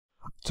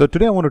So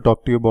today I want to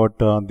talk to you about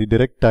the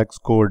direct tax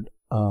code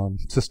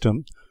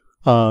system.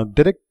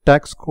 Direct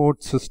tax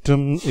code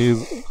system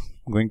is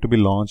going to be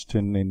launched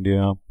in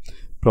India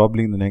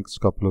probably in the next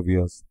couple of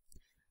years.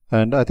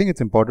 And I think it's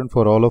important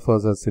for all of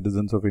us as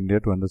citizens of India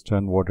to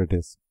understand what it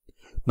is.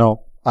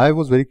 Now, I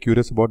was very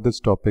curious about this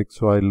topic,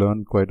 so I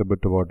learned quite a bit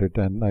about it,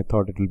 and I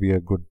thought it will be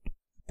a good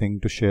thing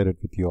to share it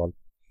with you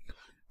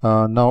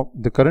all. Now,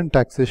 the current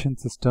taxation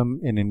system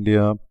in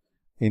India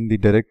in the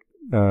direct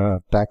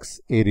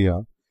tax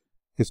area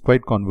is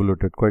quite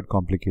convoluted, quite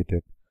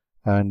complicated,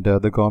 and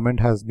the government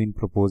has been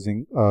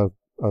proposing a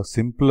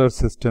simpler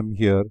system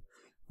here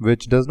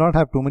which does not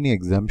have too many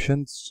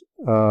exemptions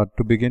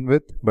to begin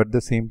with, but at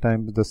the same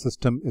time the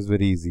system is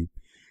very easy.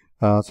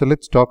 So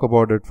let's talk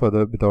about it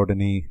further without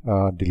any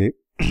delay.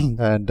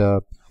 And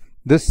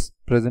this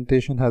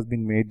presentation has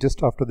been made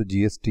just after the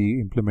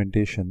GST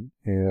implementation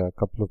a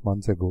couple of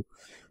months ago.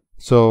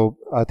 So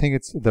I think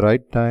it's the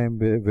right time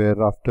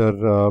where after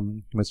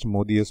Mr.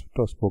 Modi has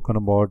spoken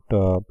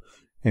about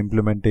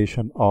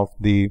implementation of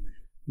the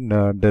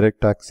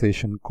direct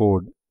taxation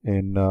code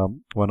in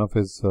one of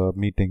his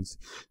meetings,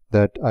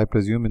 that I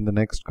presume in the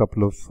next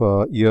couple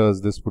of years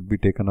this would be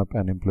taken up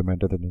and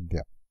implemented in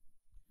India.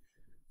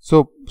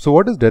 So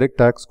what is direct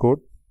tax code?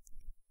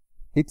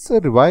 It's a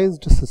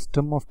revised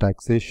system of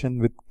taxation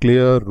with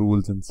clear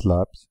rules and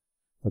slabs.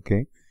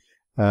 Okay,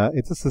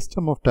 it's a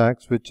system of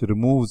tax which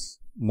removes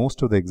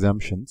most of the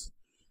exemptions,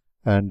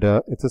 and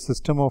it's a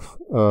system of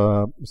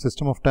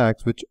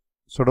tax which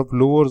sort of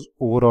lowers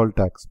overall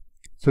tax.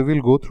 So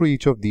we'll go through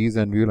each of these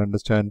and we will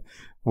understand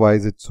why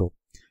is it so.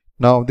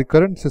 Now, the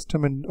current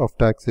system of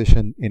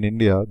taxation in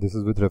India, this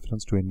is with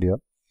reference to India,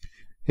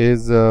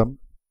 is that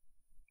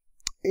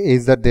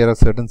there are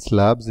certain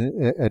slabs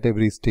at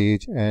every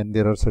stage and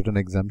there are certain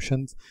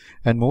exemptions,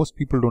 and most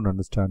people don't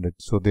understand it.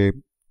 So they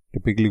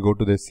typically go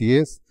to their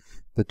CAs.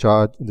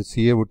 The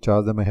CA would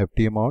charge them a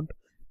hefty amount,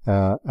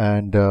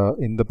 and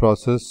in the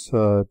process,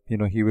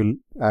 he will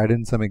add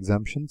in some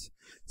exemptions.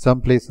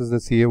 Some places the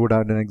CA would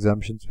add in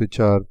exemptions which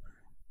are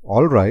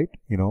all right,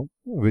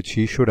 which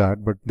he should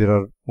add, but there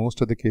are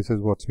most of the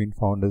cases what's been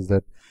found is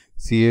that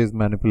CAs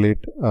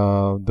manipulate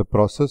the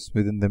process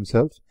within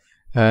themselves,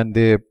 and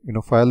they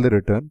file the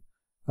return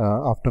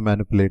after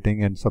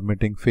manipulating and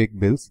submitting fake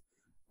bills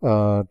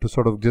to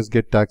sort of just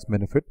get tax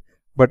benefit.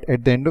 But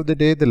at the end of the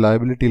day, the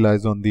liability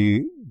lies on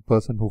the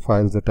person who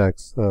files the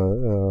tax,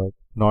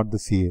 not the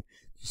CA.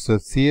 So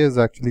CA is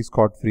actually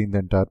scot-free in the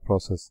entire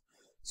process.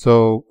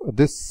 So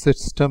this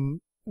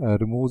system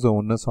removes the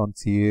onus on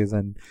CAs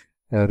and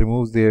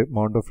removes the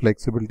amount of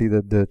flexibility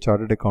that your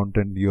chartered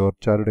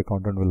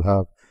accountant will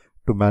have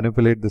to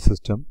manipulate the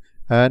system.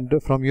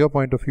 And from your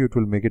point of view, it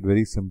will make it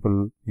very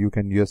simple. You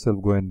can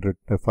yourself go and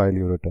file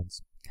your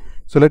returns.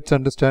 So let's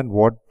understand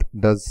what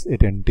does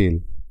it entail.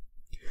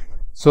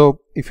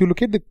 So if you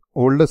look at the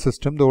older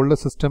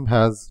system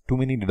has too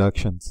many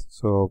deductions.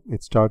 So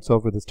it starts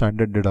off with a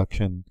standard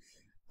deduction,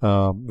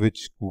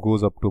 which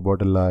goes up to about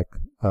 1 lakh,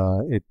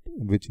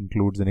 which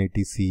includes an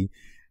ATC,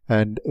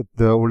 and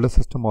the older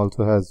system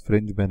also has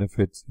fringe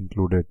benefits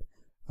included.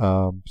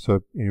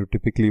 So you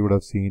typically would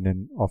have seen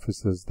in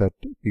offices that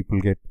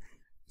people get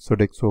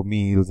Sodexo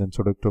meals and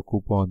Sodexo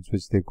coupons,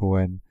 which they go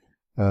and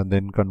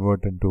then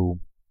convert into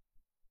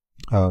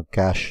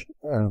cash,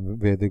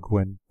 where they go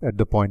and at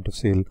the point of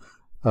sale,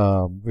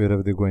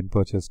 wherever they go and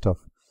purchase stuff.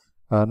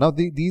 Now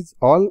these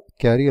all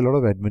carry a lot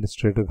of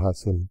administrative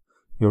hassle.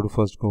 You have to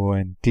first go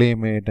and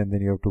claim it, and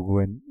then you have to go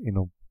and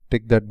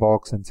tick that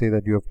box and say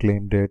that you have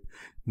claimed it,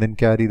 then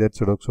carry that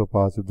Sodexo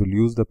pass. If you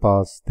lose the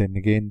pass, then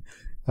again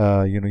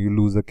you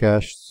lose the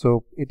cash.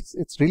 So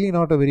it's really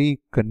not a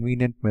very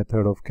convenient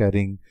method of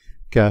carrying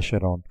cash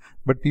around,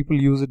 but people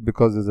use it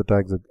because there's a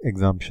tax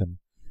exemption.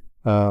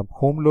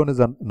 Home loan is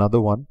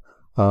another one.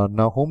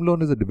 Now home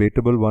loan is a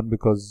debatable one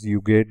because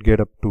you get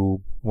up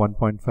to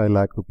 1.5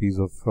 lakh rupees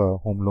of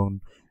home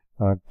loan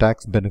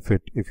tax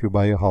benefit if you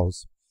buy a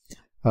house.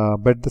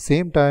 But at the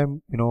same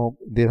time,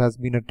 there has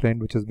been a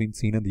trend which has been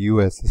seen in the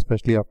US,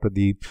 especially after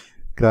the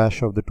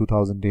crash of the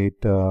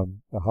 2008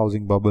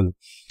 housing bubble,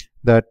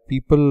 that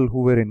people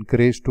who were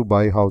encouraged to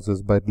buy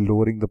houses by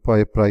lowering the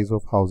price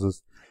of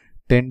houses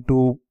tend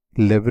to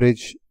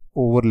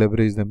over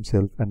leverage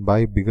themselves and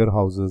buy bigger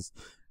houses,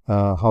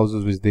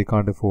 houses which they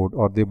can't afford,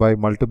 or they buy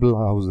multiple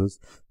houses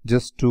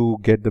just to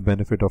get the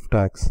benefit of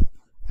tax.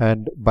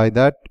 And by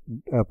that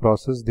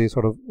process, they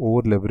sort of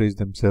over leverage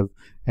themselves,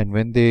 and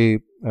when they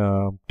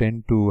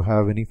tend to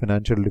have any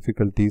financial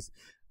difficulties,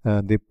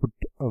 they put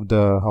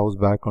the house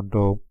back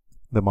onto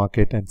the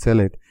market and sell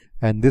it,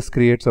 and this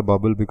creates a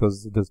bubble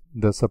because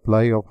the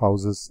supply of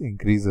houses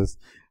increases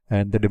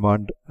and the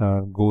demand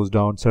goes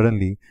down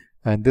suddenly,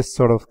 and this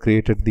sort of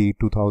created the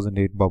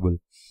 2008 bubble.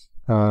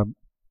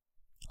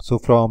 So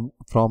from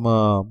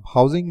a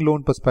housing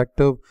loan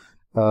perspective,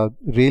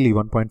 really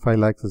 1.5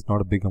 lakhs is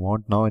not a big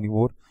amount now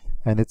anymore,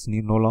 and it's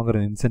no longer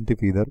an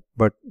incentive either,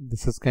 but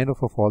this is kind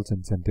of a false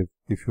incentive,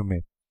 if you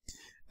may.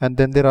 And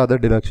then there are other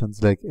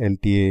deductions like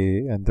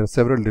LTA, and there are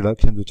several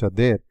deductions which are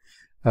there,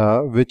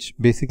 which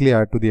basically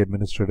add to the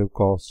administrative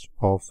cost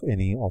of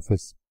any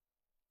office.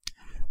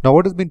 Now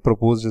what has been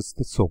proposed is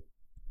this.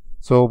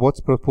 So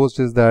what's proposed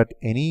is that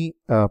any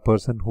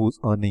person who's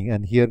earning,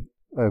 and here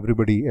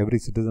everybody, every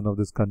citizen of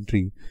this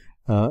country,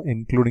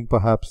 including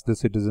perhaps the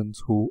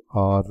citizens who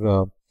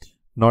are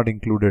not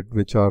included,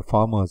 which are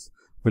farmers,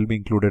 will be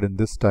included in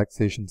this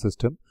taxation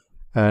system.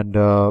 And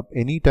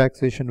any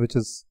taxation which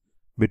is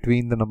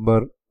between the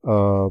number,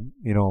 whoever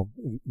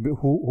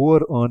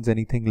earns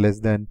anything less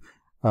than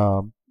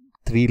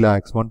 3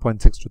 lakhs,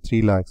 1.6 to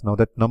 3 lakhs. Now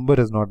that number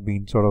has not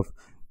been sort of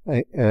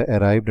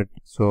arrived at,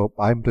 so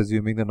I'm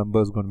presuming the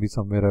number is going to be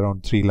somewhere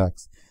around 3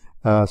 lakhs.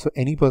 So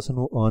any person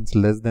who earns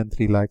less than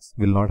 3 lakhs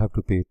will not have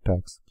to pay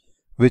tax,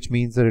 which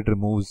means that it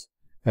removes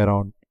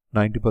around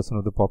 90%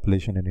 of the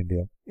population in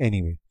India.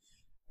 Anyway,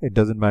 it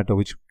doesn't matter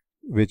which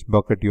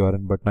bucket you are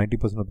in, but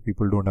 90% of the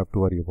people don't have to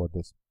worry about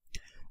this.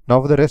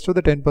 Now for the rest of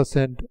the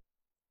 10%,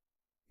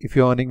 if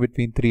you're earning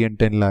between 3 and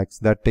 10 lakhs,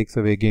 that takes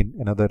away again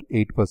another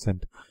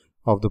 8%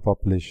 of the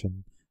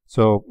population.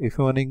 So if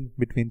you're earning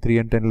between 3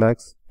 and 10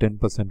 lakhs,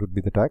 10% would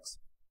be the tax.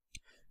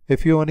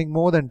 If you're earning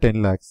more than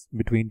 10 lakhs,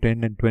 between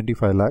 10 and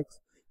 25 lakhs,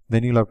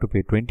 then you'll have to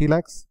pay 20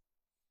 lakhs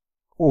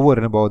over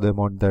and above the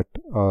amount that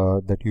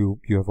you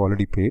have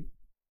already paid.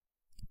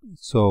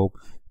 So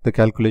the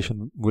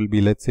calculation will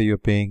be, let's say you're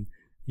paying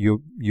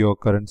your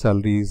current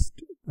salary is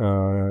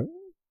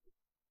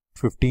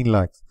 15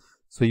 lakhs.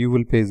 So you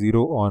will pay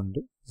zero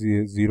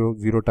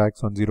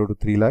tax on 0 to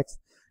 3 lakhs.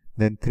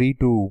 Then 3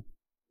 to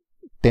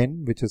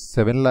 10, which is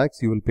 7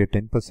 lakhs, you will pay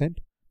 10%.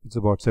 It's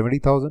about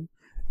 70,000.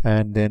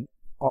 And then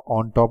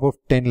on top of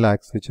 10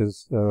 lakhs, which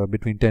is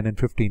between 10 and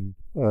 15,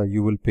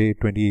 you will pay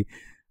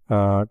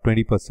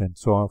 20%.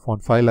 So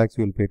on 5 lakhs,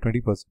 you will pay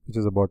 20%, which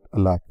is about a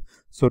lakh.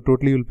 So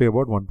totally you will pay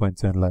about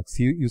 1.7 lakhs.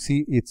 You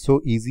see, it's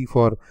so easy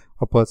for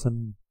a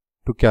person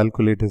to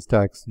calculate his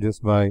tax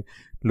just by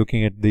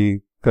looking at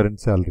the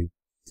current salary.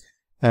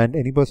 And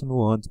any person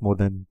who earns more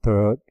than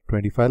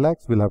 25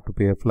 lakhs will have to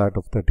pay a flat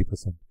of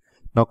 30%.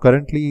 Now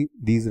currently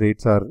these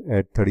rates are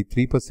at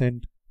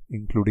 33%,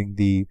 including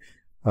the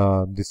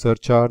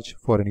surcharge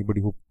for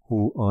anybody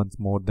who earns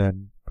more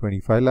than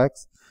 25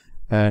 lakhs,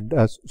 and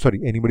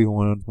anybody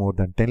who earns more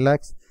than 10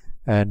 lakhs,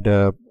 and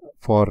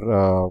for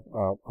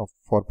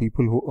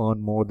people who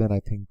earn more than, I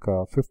think,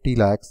 50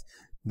 lakhs,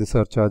 the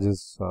surcharge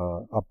is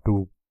up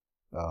to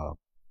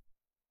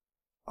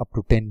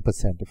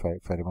 10%, if I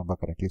remember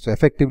correctly. So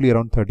effectively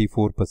around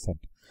 34%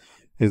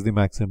 is the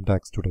maximum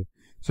tax today.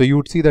 So you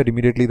would see that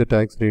immediately the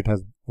tax rate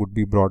would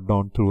be brought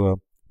down through a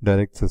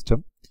direct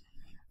system.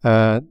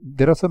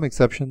 There are some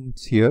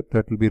exceptions here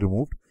that will be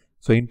removed.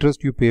 So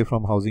interest you pay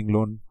from housing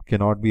loan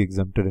cannot be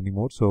exempted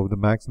anymore. So the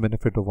max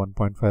benefit of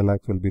 1.5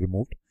 lakhs will be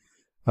removed.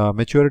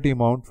 Maturity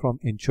amount from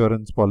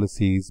insurance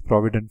policies,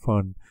 provident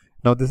fund.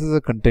 Now this is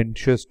a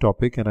contentious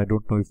topic, and I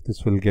don't know if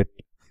this will get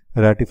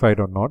ratified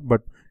or not,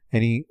 but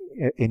any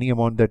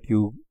amount that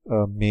you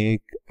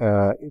make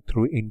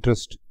through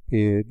interest,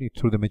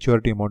 through the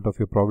maturity amount of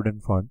your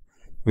provident fund,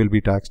 will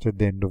be taxed at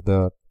the end of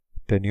the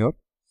tenure.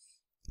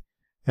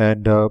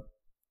 And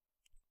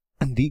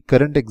the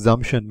current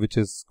exemption, which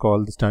is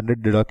called the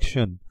standard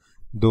deduction,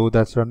 though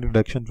that standard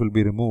deduction will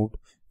be removed,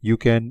 you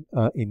can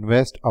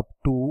invest up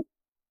to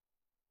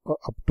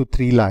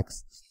 3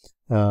 lakhs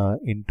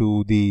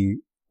into the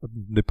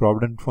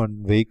provident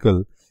fund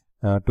vehicle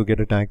to get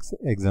a tax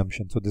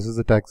exemption. So this is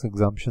a tax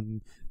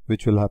exemption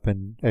which will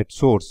happen at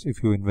source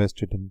if you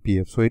invest it in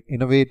PF. So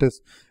in a way it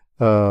is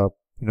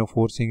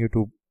forcing you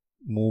to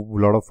move a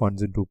lot of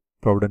funds into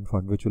provident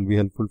fund, which will be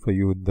helpful for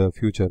you in the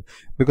future,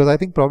 because I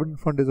think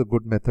provident fund is a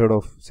good method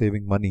of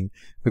saving money,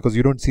 because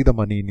you don't see the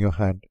money in your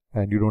hand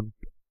and you don't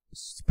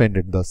spend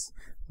it. Thus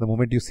the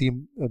moment you see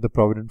the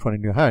provident fund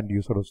in your hand,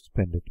 you sort of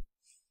spend it.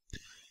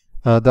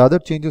 The other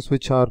changes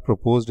which are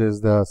proposed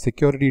is the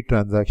security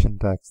transaction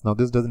tax. Now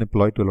this doesn't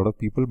apply to a lot of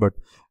people, but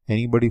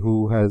anybody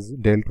who has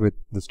dealt with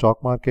the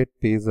stock market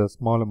pays a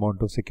small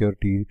amount of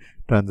security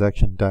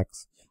transaction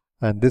tax,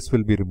 and this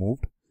will be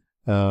removed.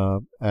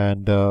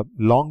 And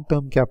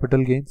long-term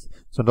capital gains.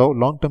 So now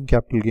long-term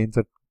capital gains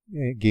are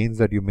gains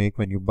that you make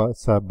when you buy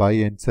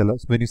and sell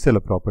when you sell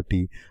a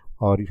property,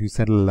 or if you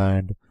sell a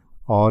land,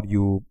 or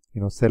you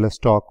sell a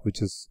stock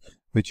which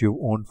you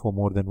own for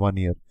more than 1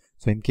 year.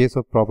 So in case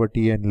of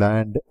property and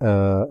land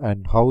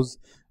and house,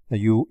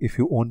 if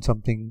you own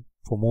something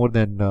for more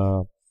than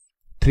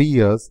 3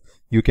 years,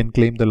 you can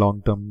claim the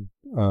long-term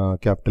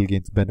capital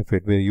gains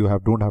benefit, where you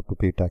don't have to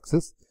pay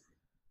taxes.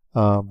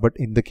 But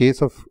in the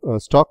case of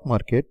stock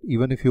market,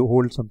 even if you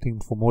hold something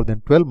for more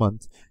than 12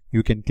 months,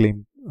 you can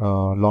claim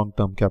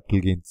long-term capital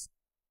gains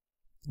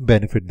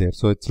benefit there.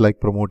 So it's like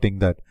promoting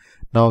that.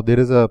 Now there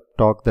is a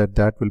talk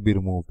that will be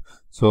removed.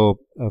 So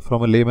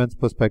from a layman's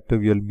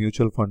perspective, your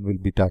mutual fund will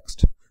be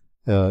taxed,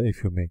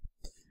 if you may.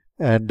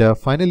 And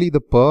finally,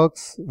 the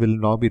perks will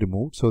now be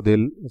removed. So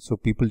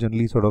people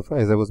generally sort of,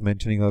 as I was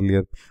mentioning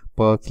earlier,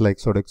 perks like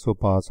Sodexo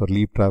Pass or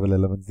Leave Travel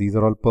Allowance, these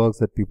are all perks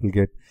that people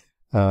get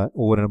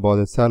over and above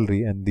their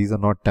salary, and these are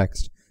not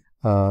taxed.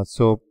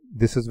 So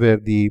this is where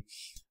the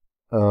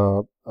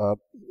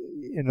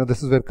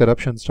this is where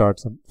corruption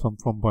starts from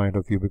point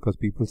of view, because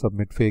people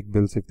submit fake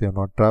bills if they have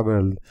not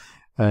traveled,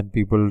 and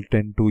people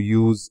tend to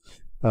use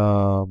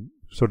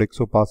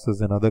Sodexo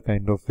passes and other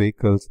kind of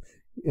vehicles,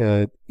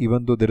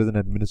 even though there is an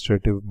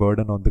administrative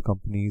burden on the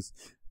companies,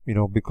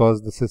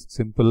 because the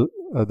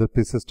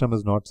system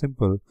is not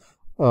simple.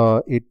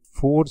 It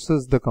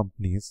forces the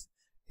companies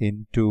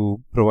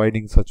into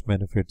providing such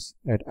benefits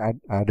at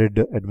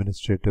added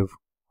administrative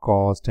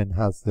cost and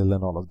hassle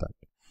and all of that.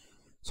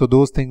 So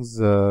those things,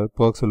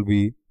 perks will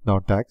be now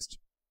taxed.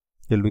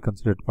 They'll be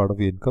considered part of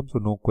the income, so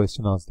no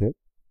question asked there.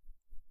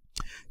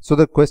 So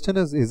the question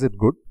is it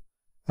good?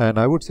 And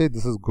I would say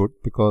this is good,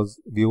 because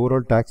the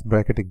overall tax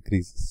bracket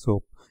increases.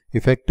 So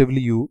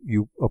effectively,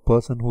 a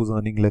person who's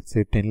earning, let's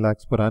say, 10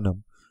 lakhs per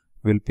annum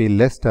will pay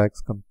less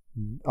tax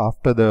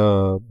after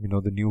the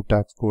new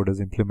tax code is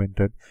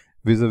implemented,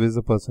 vis-a-vis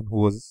a person who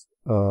was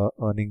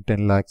earning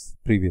 10 lakhs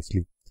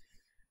previously.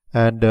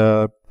 And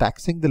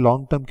taxing the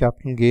long-term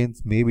capital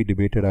gains may be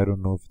debated. I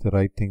don't know if it's the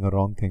right thing or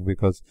wrong thing,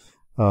 because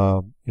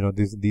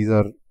these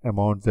are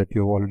amounts that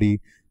you've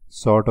already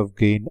sort of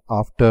gained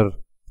after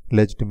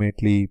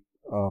legitimately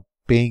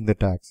paying the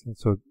tax.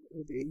 So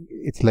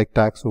it's like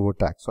tax over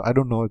tax. So I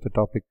don't know if the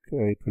topic,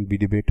 it will be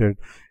debated,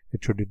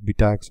 should it be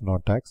taxed or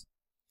not taxed.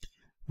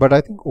 But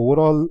I think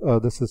overall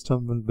the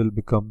system will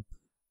become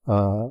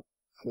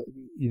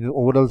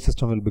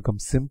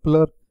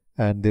simpler,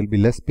 and there'll be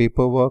less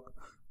paperwork.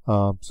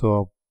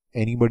 So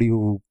anybody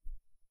who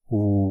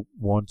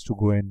wants to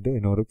go and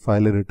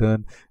file a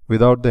return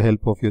without the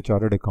help of your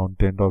chartered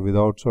accountant, or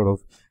without sort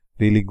of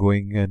really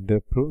going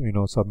and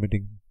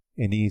submitting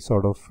any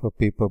sort of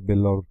paper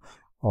bill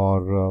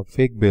or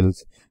fake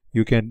bills,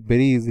 you can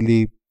very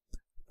easily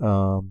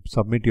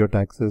submit your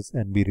taxes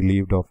and be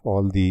relieved of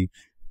all the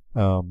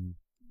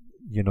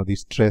the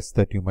stress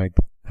that you might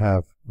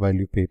have while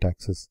you pay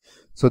taxes.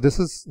 So this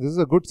is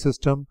a good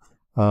system.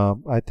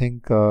 I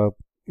think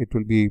it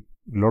will be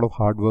a lot of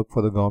hard work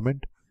for the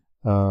government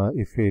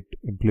if it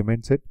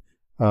implements it,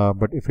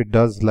 but if it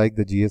does, like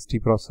the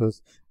GST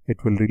process,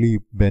 it will really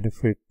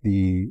benefit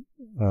the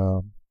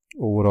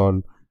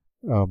overall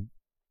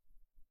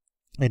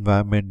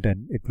environment,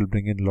 and it will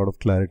bring in a lot of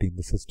clarity in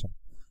the system.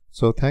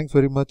 So thanks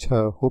very much.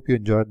 Hope you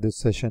enjoyed this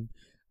session.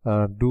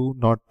 Do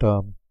not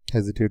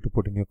hesitate to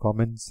put in your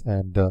comments,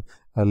 and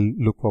I'll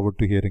look forward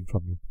to hearing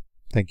from you.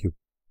 Thank you.